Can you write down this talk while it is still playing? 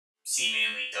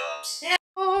CMANLEY dubs.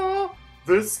 Oh,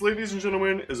 This, ladies and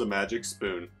gentlemen, is a magic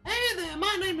spoon. hey there,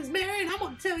 my name is Mary, and I'm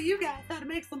gonna tell you guys how to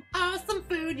make some awesome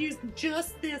food using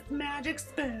just this magic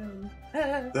spoon.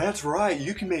 That's right,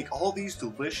 you can make all these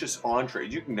delicious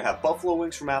entrees. You can have buffalo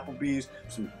wings from Applebee's,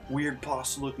 some weird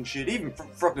pasta looking shit, even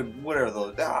fucking whatever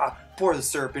those. Pour the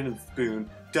syrup into the spoon,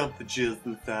 dump the jizz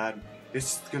inside.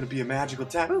 It's gonna be a magical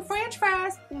time. Ooh, French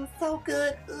fries. Ooh, so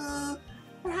good.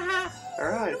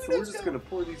 Alright, so we're just gonna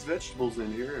pour these vegetables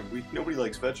in here, and nobody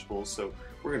likes vegetables, so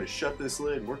we're gonna shut this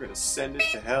lid and we're gonna send it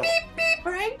to hell.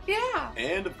 Right? Yeah.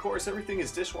 And of course, everything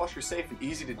is dishwasher safe and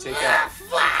easy to take out.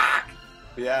 Fuck!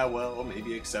 Yeah, well,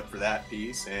 maybe except for that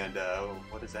piece. And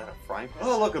what is that? A frying pan?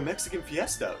 Oh, look, a Mexican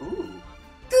fiesta. Ooh.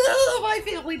 My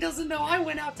family doesn't know I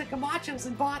went out to Camacho's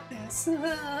and bought this.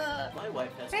 My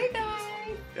wife has. Hey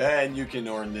guys. And you can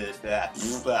earn this.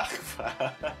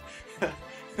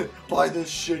 Buy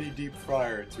this shitty deep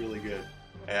fryer. It's really good.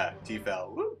 Yeah,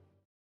 T-Fal. Woo.